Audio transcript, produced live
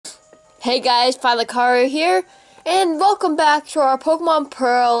Hey guys, finally Kara here, and welcome back to our Pokemon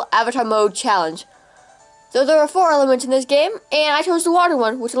Pearl Avatar Mode Challenge. So there are 4 elements in this game, and I chose the water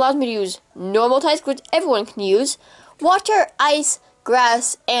one, which allows me to use normal types, which everyone can use, water, ice,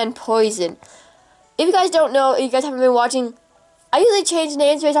 grass, and poison. If you guys don't know, if you guys haven't been watching, I usually change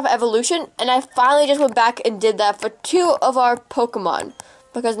names based off of evolution, and I finally just went back and did that for 2 of our Pokemon,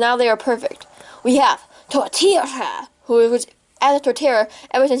 because now they are perfect. We have Torterra, who was as a Torterra,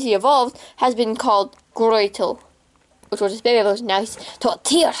 ever since he evolved, has been called Coronet, which was his baby evolution. Now he's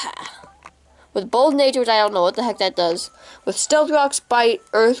Torterra. With bold nature, which I don't know what the heck that does. With Stealth Rock, Bite,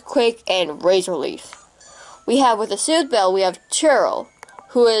 Earthquake, and Razor Leaf. We have, with a Soothe Bell, we have Churl,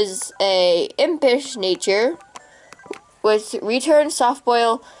 who is a impish nature, with Return, Soft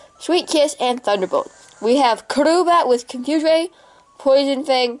Boil, Sweet Kiss, and Thunderbolt. We have Crobat with Confuse Ray, Poison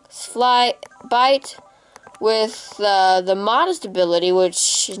Fang, Fly, Bite, with the modest ability,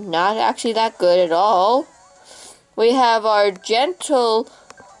 which is not actually that good at all. We have our Gentle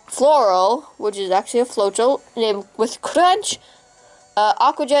Floral, which is actually a Floatzel, named with Crunch,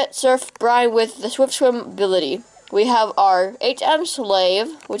 Aqua Jet, Surf, Brine with the Swift Swim ability. We have our HM Slave,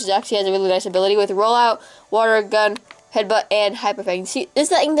 which actually has a really nice ability with Rollout, Water Gun, Headbutt, and Hyper Fang. See, this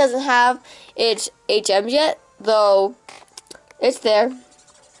thing doesn't have its HMs yet, though it's there.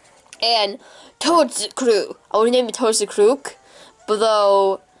 And Toadskrook. I would name it Toadskrook, but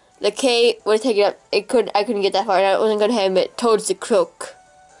though the K would take it up, I couldn't get that far, and I wasn't gonna name it Toadskrook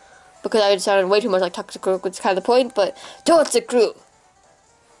because I would sound way too much like Toxicroak, which is kind of the point. But Toadskrook.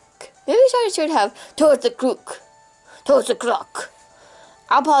 Maybe I should have Toadskrook. Toadskrook.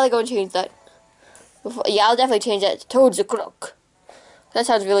 I'll probably go and change that. Yeah, I'll definitely change that to Toadskrook. That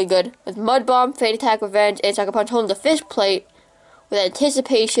sounds really good. With Mud Bomb, Fade Attack, Revenge, and Sucker Punch, holding the Fish Plate with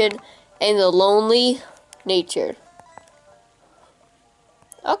Anticipation and the Lonely Nature.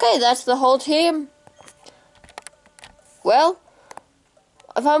 Okay, that's the whole team. Well,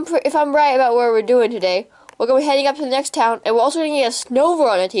 if I'm right about what we're doing today, we're gonna be heading up to the next town, and we're also gonna get a Snover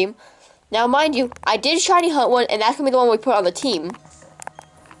on the team. Now, mind you, I did Shiny Hunt one, and that's gonna be the one we put on the team.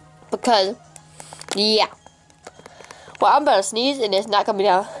 Because, yeah. Well, I'm about to sneeze, and it's not coming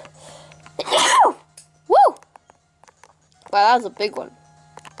down. Woo! Wow, that was a big one.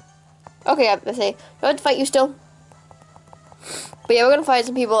 Okay, I have to say, do I have to fight you still? But yeah, we're gonna fight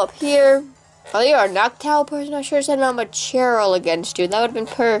some people up here. Oh, you're a Noctowl person. I should have sent out my Cheryl against you. That would have been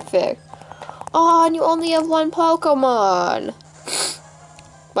perfect. Oh, and you only have 1 Pokemon.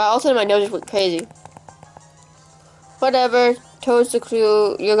 Wow, all of a sudden my nose just went crazy. Whatever.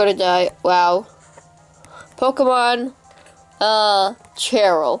 Toadskrook, you're gonna die. Wow. Pokemon,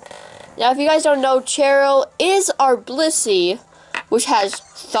 Cheryl. Now, if you guys don't know, Cheryl is our Blissey, which has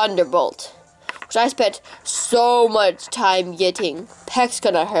Thunderbolt, which I spent so much time getting. Peck's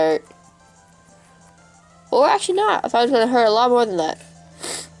gonna hurt. Or actually not. I thought it was gonna hurt a lot more than that.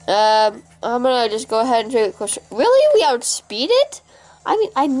 I'm gonna just go ahead and take a question. Really? We outspeed it? I mean,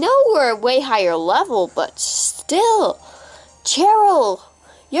 I know we're a way higher level, but still. Cheryl,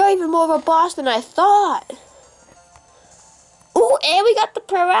 you're even more of a boss than I thought. Ooh, and we got the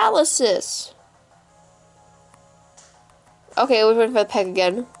paralysis. Okay, we're waiting for the Peck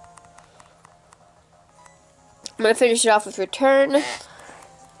again. I'm gonna finish it off with Return,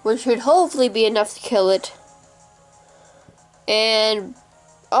 which should hopefully be enough to kill it. And,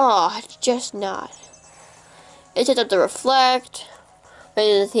 oh, it's just not. It sets up the Reflect,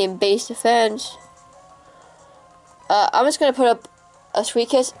 raises the team base defense. I'm just gonna put up a Sweet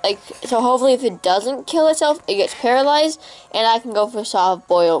Kiss, so hopefully if it doesn't kill itself, it gets paralyzed, and I can go for Soft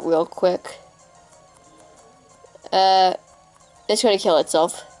Boil real quick. It's gonna kill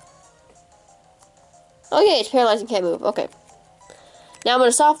itself. Okay, it's paralyzed and can't move. Okay. Now I'm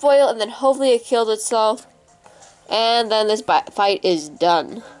gonna Soft Boil, and then hopefully it kills itself. And then this fight is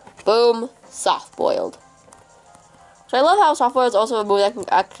done. Boom. Soft Boiled. So I love how Soft Boil is also a move that can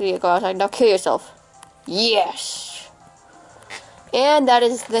actually go outside. Now kill yourself. Yes. And that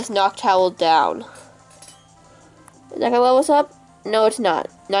is this Noctowl down. Is that gonna level us up? No, it's not.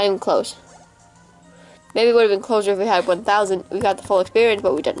 Not even close. Maybe it would have been closer if we had 1,000. We got the full experience,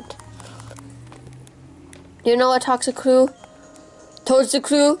 but we didn't. You know what, Toxicroak?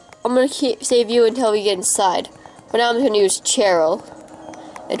 Toadskrook? I'm gonna save you until we get inside. But now I'm just gonna use Cheryl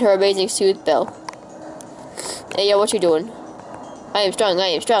and her amazing Soothe Bell. Hey, yo, what you doing? I am strong, I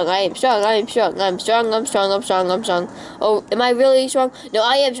am strong, I am strong, I am strong, I'm strong, I'm strong, I'm strong, I'm strong. Oh, am I really strong? No,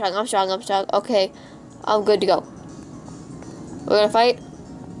 I am strong, I'm strong, I'm strong. Okay, I'm good to go. We're gonna fight.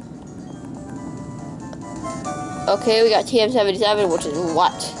 Okay, we got TM77, which is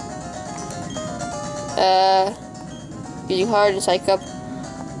what? Using hard and psych up.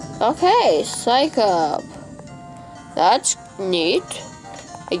 Okay, Psych Up. That's neat,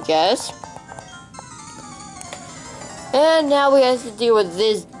 I guess. And now we have to deal with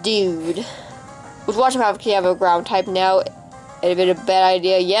this dude. With Watch him have a ground type now. It'd been a bad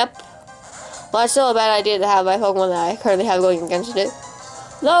idea, yep. Well, it's still a bad idea to have my Pokemon that I currently have going against it.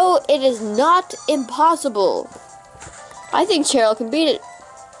 Though, it is not impossible. I think Cheryl can beat it.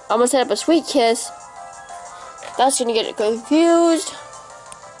 I'm gonna set up a Sweet Kiss. That's gonna get it confused.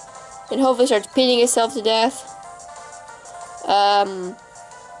 And hopefully starts beating itself to death. Turn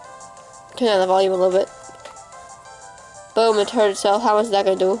down the volume a little bit. Boom, it hurt itself. How much is that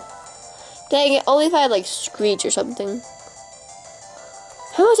gonna do? Dang it, only if I had like Screech or something.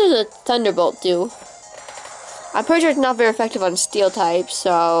 How much does a Thunderbolt do? I'm pretty sure it's not very effective on Steel types,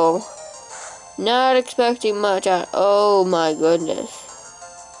 so not expecting much. Oh my goodness.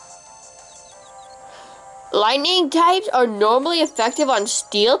 Lightning types are normally effective on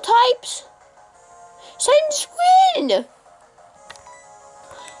Steel types? Since when?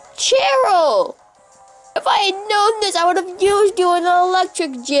 Cheryl! If I had known this, I would have used you in an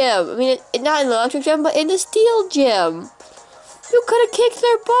electric gym. I mean, not in the electric gym, but in the Steel gym. You could have kicked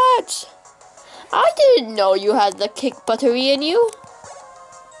their butts. I didn't know you had the kick buttery in you.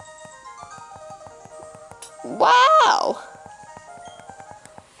 Wow.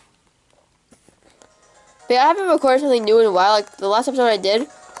 But I haven't recorded something new in a while. Like, the last episode I did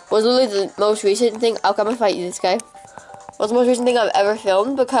was literally the most recent thing. I'll come and fight you, this guy. Was the most recent thing I've ever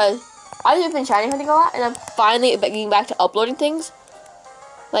filmed because I've just been shiny hunting a lot, and I'm finally getting back to uploading things.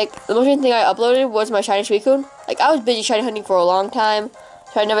 Like, the most recent thing I uploaded was my shiny Suicune. Like, I was busy shiny hunting for a long time,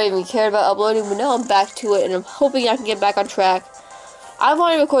 so I never even cared about uploading, but now I'm back to it, and I'm hoping I can get back on track. I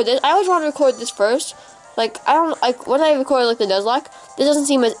want to record this. I always want to record this first. Like, I don't, like, when I record, like, the Nuzlocke, this doesn't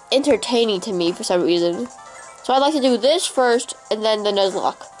seem as entertaining to me for some reason. So I'd like to do this first, and then the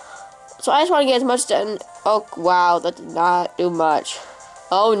Nuzlocke. So I just want to get as much done. Oh, wow, that did not do much.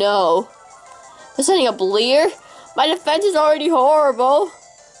 Oh, no. They're sending a Blear? My defense is already horrible.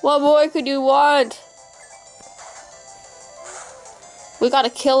 What more could you want? We gotta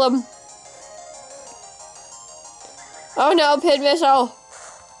kill him. Oh no, Pin Missile.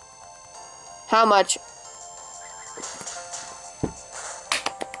 How much?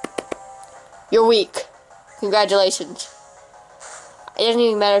 You're weak. Congratulations. It doesn't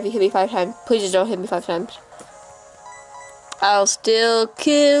even matter if you hit me 5 times. Please just don't hit me 5 times. I'll still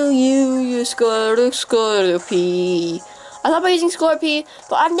kill you, you Scorpy. I thought about using Scorpy,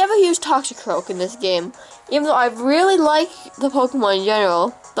 but I've never used Toxicroak in this game. Even though I really like the Pokemon in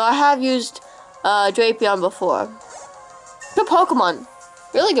general, though I have used Drapion before. Good Pokemon.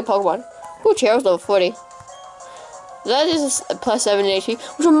 Really good Pokemon. Ooh, Cheryl's level 40. That is a plus 7 in HP,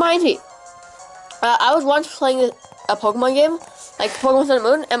 which reminds me. I was once playing a Pokemon game, like Pokemon Sun and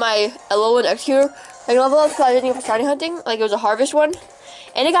Moon, and my Alolan Executor, like level up because I was using it for shiny hunting, like it was a harvest one,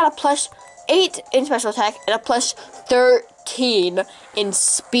 and it got a plus 8 in special attack and a plus 13 in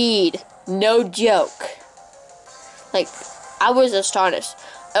speed. No joke. Like, I was astonished.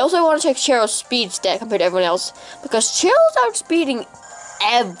 I also want to check Cheryl's speed stat compared to everyone else, because Cheryl's outspeeding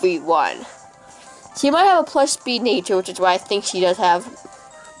everyone. She might have a plus speed nature, which is why I think she does have,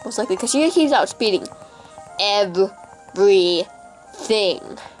 most likely, because she keeps outspeeding everything.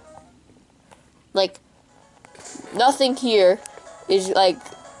 Like, nothing here is, like,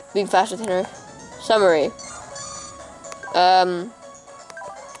 being faster than her. Summary.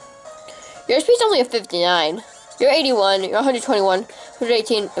 Your speed's only a 59. You're 81, you're 121,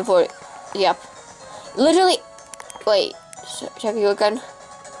 118, and 40. Yep. Literally, wait, check you again.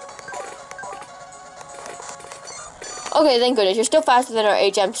 Okay, thank goodness. You're still faster than our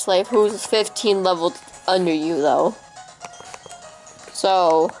HM slave, who's 15 levels under you, though.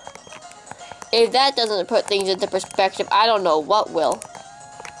 So, if that doesn't put things into perspective, I don't know what will.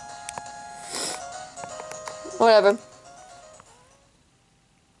 Whatever.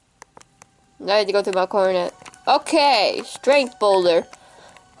 Now I have to go through my Coronet. Okay, Strength Boulder.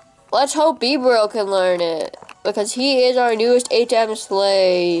 Let's hope Beebrill can learn it, because he is our newest HM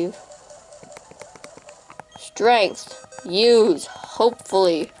slave. Strength. Use.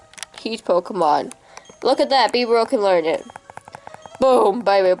 Hopefully. Teach Pokemon. Look at that. Beebrill can learn it. Boom,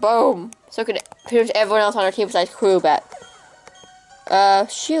 baby, boom. So can pretty much everyone else on our team besides Crobat.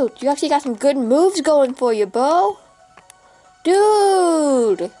 Shoot. You actually got some good moves going for you, Bo.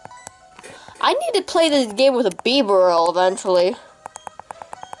 Dude. I need to play this game with a Beebrill eventually.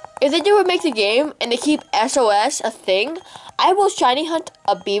 If they do make the game and they keep SOS a thing, I will shiny hunt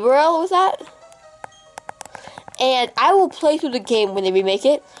a Beebrill with that. And I will play through the game when they remake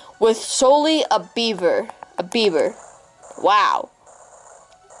it with solely a beaver. A beaver. Wow.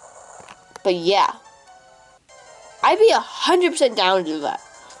 But yeah, I'd be 100% down to do that.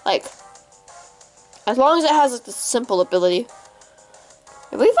 Like, as long as it has like the simple ability.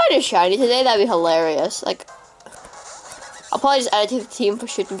 If we find a shiny today, that'd be hilarious. Like, I'll probably just add it to the team for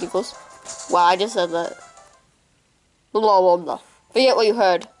shits and giggles. Wow, I just said that. Blah, blah, blah. Forget what you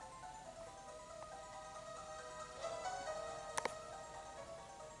heard.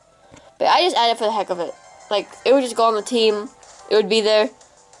 But I just added for the heck of it. Like, it would just go on the team. It would be there.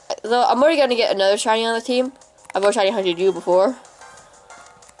 Though I'm already gonna get another shiny on the team. I've already shiny hunted you before.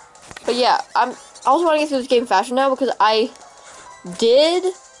 But yeah, I also want to get through this game faster now because I did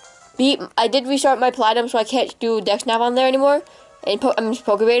restart my platinum, so I can't do Dex Nav on there anymore. And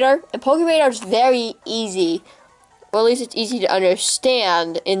Pokeradar. And Pokeradar is very easy. Or at least it's easy to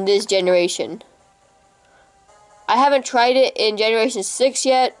understand in this generation. I haven't tried it in Generation 6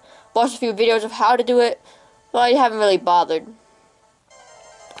 yet. Watched a few videos of how to do it, but I haven't really bothered.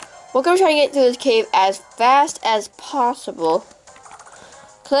 We're going to try to get through this cave as fast as possible.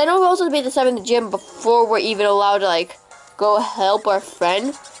 Because I know we're also going to be at the 7th gym before we're even allowed to, like, go help our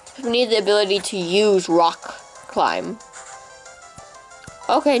friend. We need the ability to use rock climb.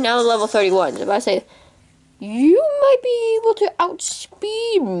 Okay, now level 31. If I say, you might be able to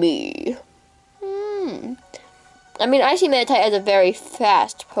outspeed me. I mean, I see Meditite as a very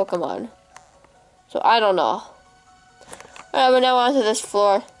fast Pokemon. So, I don't know. Alright, but now onto this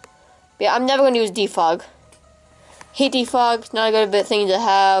floor. But yeah, I'm never going to use Defog. Hate Defog. It's not a good thing to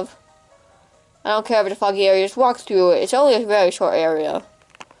have. I don't care if it's a foggy area. Just walk through it. It's only a very short area.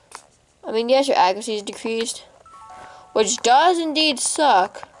 I mean, yes, your accuracy is decreased. Which does indeed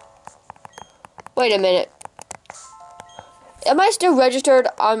suck. Wait a minute. Am I still registered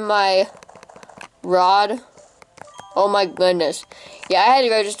on my rod? Oh my goodness. Yeah, I had it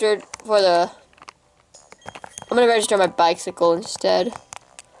registered for the... I'm gonna register my bicycle instead.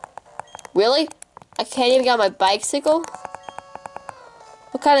 Really? I can't even get on my bicycle?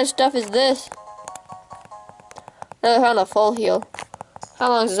 What kind of stuff is this? Another found a full heal. How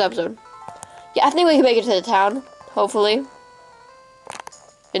long is this episode? Yeah, I think we can make it to the town. Hopefully.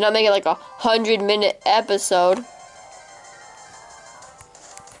 And not make it like a 100-minute episode.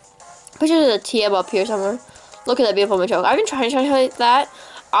 Put there's a TM up here somewhere. Look at that beautiful Machoke. I've been trying to shiny hunt that.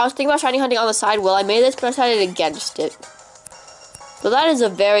 I was thinking about shiny hunting on the side while I made this, but I decided against it. So that is a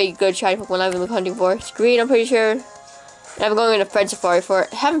very good shiny Pokemon I've been hunting for. It's green, I'm pretty sure. And I've been going into Friend Safari for it.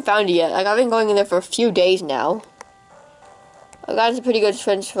 I haven't found it yet. Like, I've been going in there for a few days now. I got some pretty good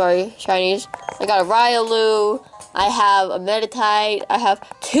Friend Safari shinies. I got a Riolu. I have a Meditite. I have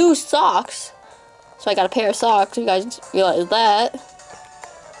 2 socks. So I got a pair of socks. You guys realize that.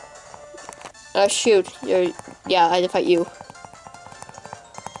 Oh, shoot. Yeah, I had to fight you.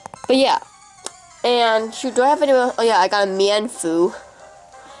 But yeah. And, shoot, do I have any... Oh, yeah, I got a Mienfoo.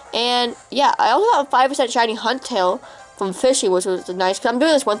 And, yeah, I also have a 5% shiny Huntail from fishing, which was nice. Because I'm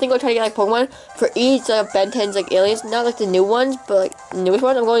doing this one thing, I'm trying to get, like, Pokemon for each, like, Ben 10's, like, aliens. Not, like, the new ones, but, like, the newest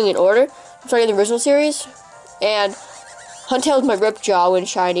ones. I'm going in order. I'm starting the original series. And Huntail is my Ripjaw when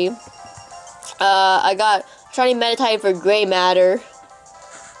shiny. I got shiny Meditite for Gray Matter.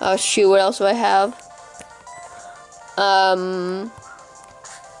 Oh, shoot, what else do I have?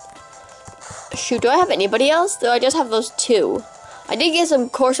 Shoot, do I have anybody else? Do I just have those 2? I did get some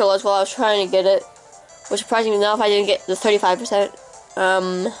Corsolas while I was trying to get it. Which, surprisingly enough, I didn't get the 35%.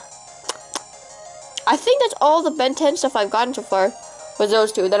 I think that's all the Ben 10 stuff I've gotten so far. Was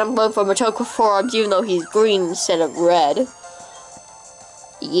those 2. Then I'm going for Machoke with 4 arms, even though he's green instead of red.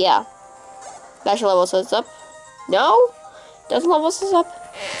 Yeah. That should level us up. No? Doesn't level us up?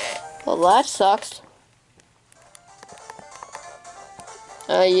 Well, that sucks.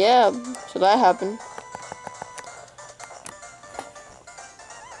 Yeah. So that happened.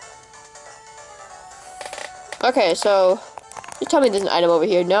 Okay, so... Just tell me there's an item over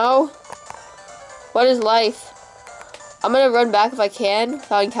here. No? What is life? I'm gonna run back if I can,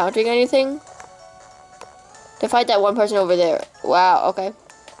 without encountering anything. To fight that one person over there. Wow, okay.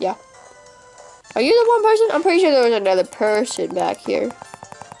 Yeah. Are you the one person? I'm pretty sure there was another person back here.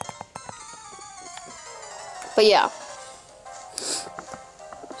 But yeah.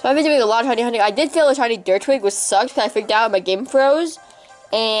 So I've been doing a lot of shiny hunting. I did fail a shiny Dirt Twig, which sucks because I freaked out and my game froze.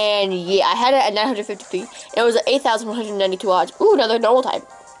 And yeah, I had it at 950p. And it was at 8,192 odds. Ooh, another normal type.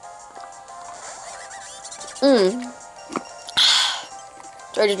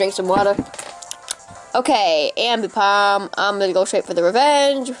 Try to drink some water. Okay, Ambipom. I'm gonna go straight for the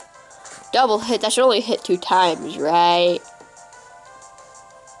revenge. Double hit. That should only hit 2 times, right?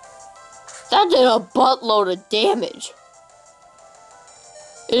 That did a buttload of damage.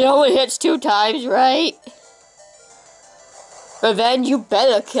 It only hits 2 times, right? Revenge, you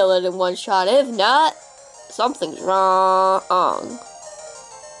better kill it in one shot. If not, something's wrong.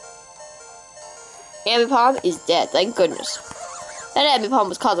 Ambipom is dead, thank goodness. That Ambipom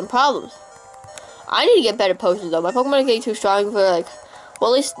was causing problems. I need to get better potions though. My Pokemon are getting too strong for like,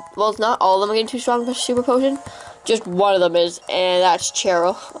 well at least, it's not all of them are getting too strong for Super Potion. Just one of them is, and that's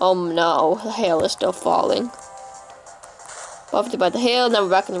Cheryl. Oh no, the hail is still falling. Buffed by the hail, now we're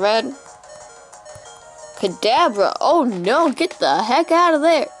back in the red. Kadabra, oh no, get the heck out of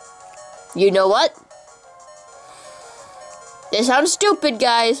there. You know what? This sounds stupid,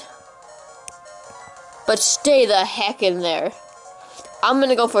 guys. But stay the heck in there. I'm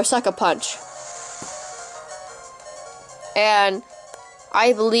gonna go for a Sucker Punch. And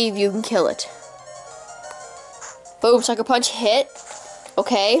I believe you can kill it. Boom, Sucker Punch hit.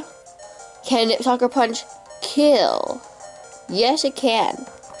 Okay. Can Sucker Punch kill? Yes, it can.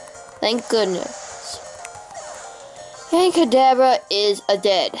 Thank goodness. And Kadabra is a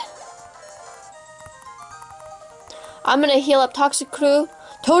dead. I'm gonna heal up Toadsicrew,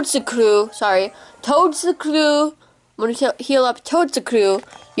 sorry. Toadsicrew. I'm gonna heal up Toadsicrew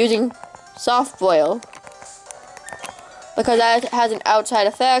using Soft Boil. Because that has an outside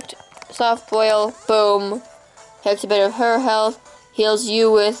effect. Soft Boil, boom. Takes a bit of her health. Heals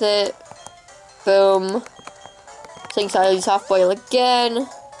you with it. Boom. Sinks out of Soft Boil again.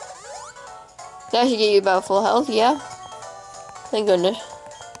 That should get you about full health, yeah. Thank goodness.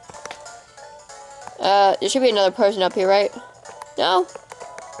 There should be another person up here, right? No.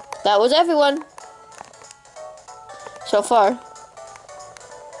 That was everyone. So far. And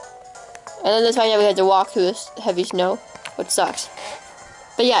then this time we had to walk through this heavy snow, which sucks.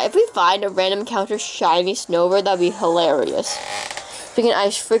 But yeah, if we find a random encounter shiny snowbird, that'd be hilarious. I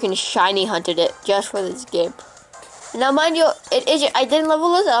freaking shiny hunted it just for this game. Now, mind you, I didn't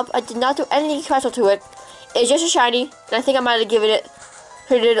level this up. I did not do anything special to it. It's just a shiny, and I think I might have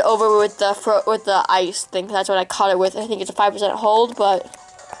hit it over with the ice thing. That's what I caught it with. I think it's a 5% hold, but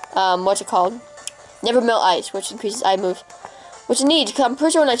what's it called? Never melt ice, which increases eye moves. Which is neat, because I'm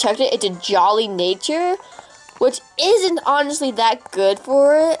pretty sure when I checked it, it's a Jolly Nature, which isn't honestly that good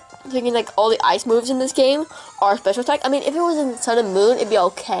for it. I'm thinking like all the ice moves in this game are special attack. I mean, if it was in Sun and Moon, it'd be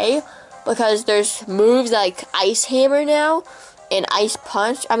okay, because there's moves like Ice Hammer now and Ice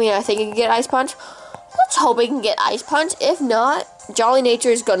Punch. I mean, I think it can get Ice Punch. Let's hope it can get Ice Punch. If not, Jolly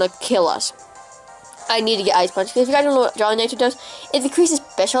Nature is gonna kill us. I need to get Ice Punch, because if you guys don't know what Jolly Nature does, it increases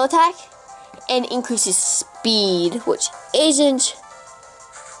special attack and increases speed, which isn't...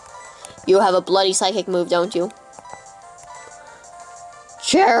 You have a bloody psychic move, don't you?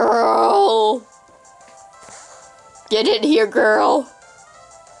 Cheryl! Get in here, girl.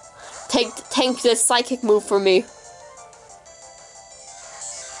 Tank this psychic move for me.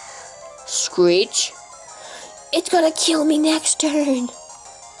 Screech. It's gonna kill me next turn.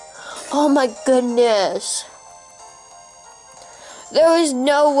 Oh my goodness. There is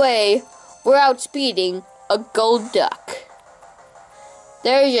no way we're outspeeding a gold duck.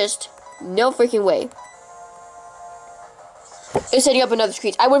 There is just no freaking way. It's setting up another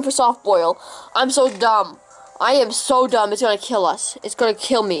Screech. I went for Soft Boil. I'm so dumb. I am so dumb. It's gonna kill us. It's gonna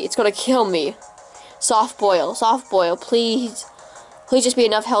kill me. It's gonna kill me. Soft Boil. Soft Boil, please. Please just be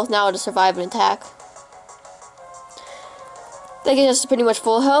enough health now to survive an attack. That gives us pretty much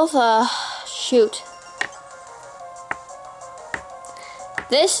full health. Shoot.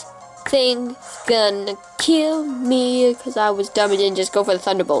 This thing's gonna kill me because I was dumb and didn't just go for the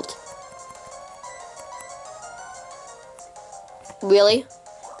Thunderbolt. Really?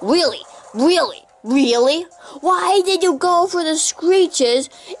 Really? Really? Really? Why did you go for the Screeches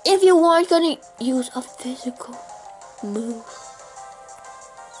if you weren't gonna use a physical move?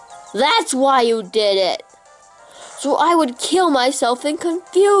 That's why you did it. So I would kill myself in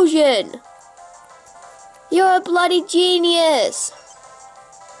confusion. You're a bloody genius.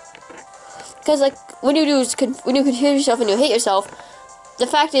 Because like when you confuse yourself and you hit yourself, the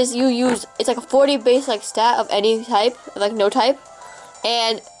fact is it's like a 40 base like stat of any type, like no type,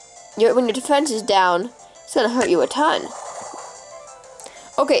 and when your defense is down, it's gonna hurt you a ton.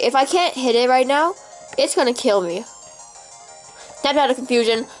 Okay, if I can't hit it right now, it's gonna kill me. Snap out of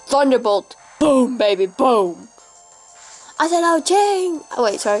confusion, Thunderbolt, boom, baby, boom. I said, oh, ching. Oh,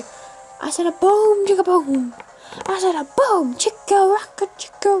 wait, sorry. I said a boom, chicka boom. I said a boom,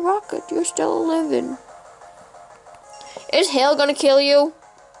 chicka rocket, you're still living. Is hail gonna kill you?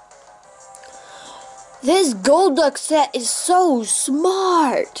 This Golduck set is so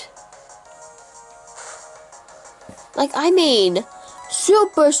smart. Like, I mean,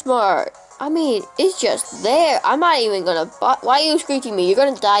 super smart. I mean, it's just there. I'm not even gonna... Why are you screeching me? You're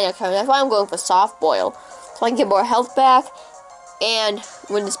gonna die next time. That's why I'm going for Soft Boil. So I can get more health back And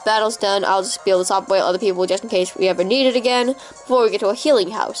when this battle's done, I'll just be able to stop waiting other people just in case we ever need it again before we get to a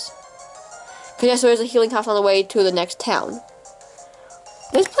healing house. Because yes, there is a healing house on the way to the next town.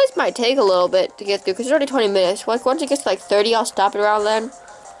 This place might take a little bit to get through because it's already 20 minutes. Like, once it gets to like 30, I'll stop it around then.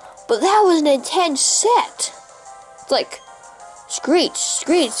 But that was an intense set. It's like, screech,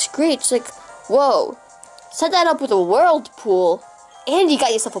 screech, screech. Like, whoa. Set that up with a whirlpool. And you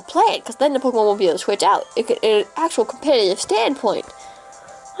got yourself a plant, because then the Pokemon won't be able to switch out. In an actual competitive standpoint.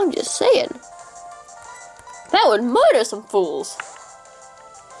 I'm just saying. That would murder some fools.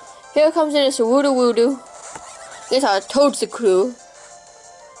 Here comes in a Sawoodo-Woodoo. It's our Toadsucru.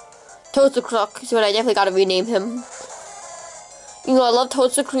 Toadsucrook is what I definitely gotta rename him. You know, I love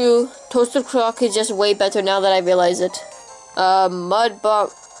Toadsucru. Toadsucrook is just way better now that I realize it. Mud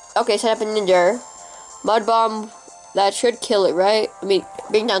Bomb. Okay, set up a Ninja. Mud Bomb. That should kill it, right? I mean,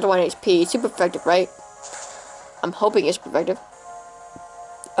 being down to 1 HP. Super effective, right? I'm hoping it's super effective.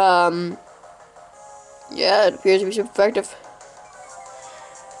 Yeah, it appears to be super effective.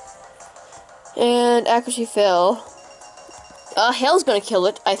 And accuracy fail. Hail's gonna kill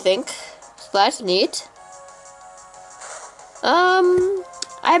it, I think. So that's neat.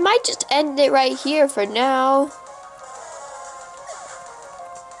 I might just end it right here for now.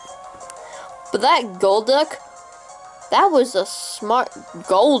 But that Golduck, that was a smart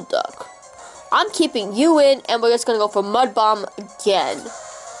Golduck. I'm keeping you in, and we're just gonna go for Mud Bomb again.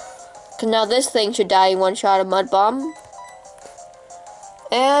 Cause now this thing should die in one shot of Mud Bomb.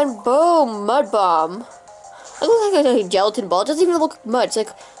 And boom, Mud Bomb. It looks like a gelatin ball. It doesn't even look like mud. It's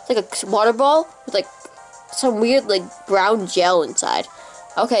like a water ball with like some weird like brown gel inside.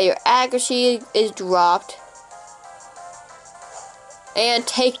 Okay, your accuracy is dropped. And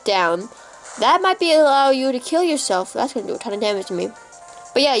takedown. That might be allow you to kill yourself. That's gonna do a ton of damage to me.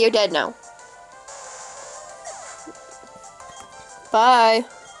 But yeah, you're dead now. Bye.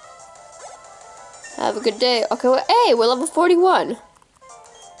 Have a good day. Okay, well, hey, we're level 41.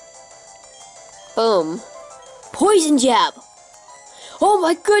 Boom. Poison Jab! Oh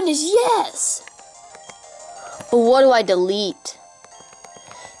my goodness, yes! But what do I delete?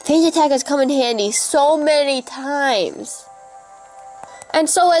 Phase Attack has come in handy so many times. And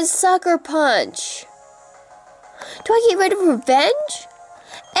so has Sucker Punch. Do I get rid of Revenge?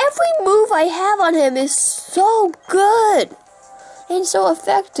 Every move I have on him is so good. And so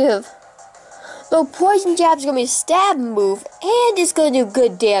effective. Though Poison Jab's gonna be a stab move, and it's gonna do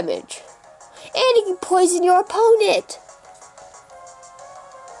good damage. And you can poison your opponent.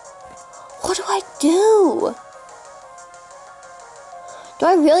 What do I do? Do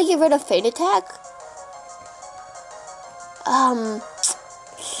I really get rid of Feint Attack?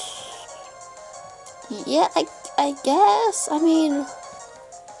 Yeah, I guess. I mean,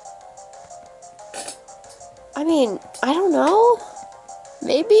 I don't know.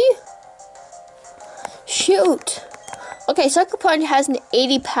 Maybe? Shoot. Okay, Sucker Punch has an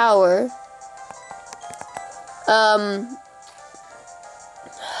 80 power.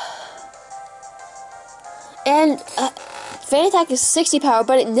 And Feint Attack is 60 power,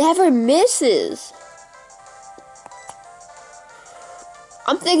 but it never misses.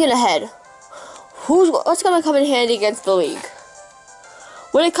 I'm thinking ahead. What's gonna come in handy against the league?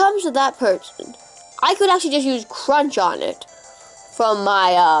 When it comes to that person, I could actually just use Crunch on it from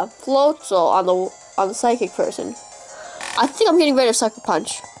my Floatzel on the psychic person. I think I'm getting rid of Sucker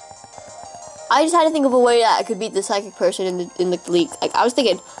Punch. I just had to think of a way that I could beat the psychic person in the league. Like, I was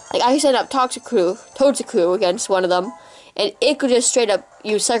thinking, like, I could set up Toadsucru against one of them, and it could just straight up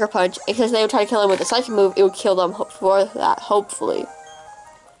use Sucker Punch. Because they would try to kill him with a psychic move, it would kill them for that, hopefully.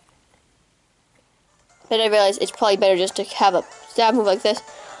 Then I realized it's probably better just to have a stab move like this.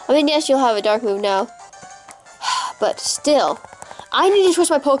 I mean, yes, you'll have a dark move now, but still, I need to switch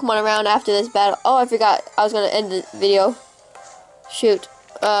my Pokemon around after this battle. Oh, I forgot. I was gonna end the video. Shoot.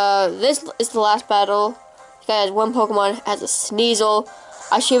 This is the last battle. This guy has one Pokemon, has a Sneasel.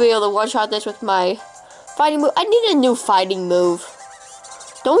 I should be able to one-shot this with my fighting move. I need a new fighting move.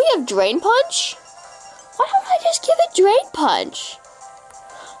 Don't we have Drain Punch? Why don't I just give it Drain Punch?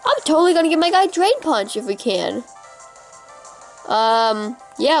 I'm totally gonna give my guy Drain Punch if we can.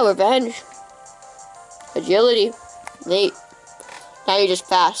 Yeah, Revenge. Agility. Neat. Now you're just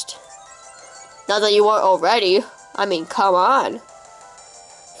fast. Not that you weren't already. I mean, come on.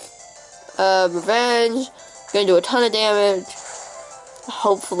 Revenge. Gonna do a ton of damage.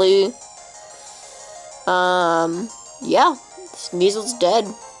 Hopefully. Yeah. Sneasel's dead.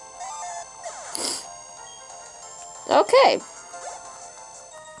 Okay.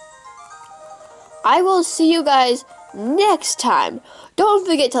 I will see you guys next time. Don't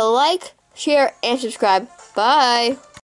forget to like, share, and subscribe. Bye.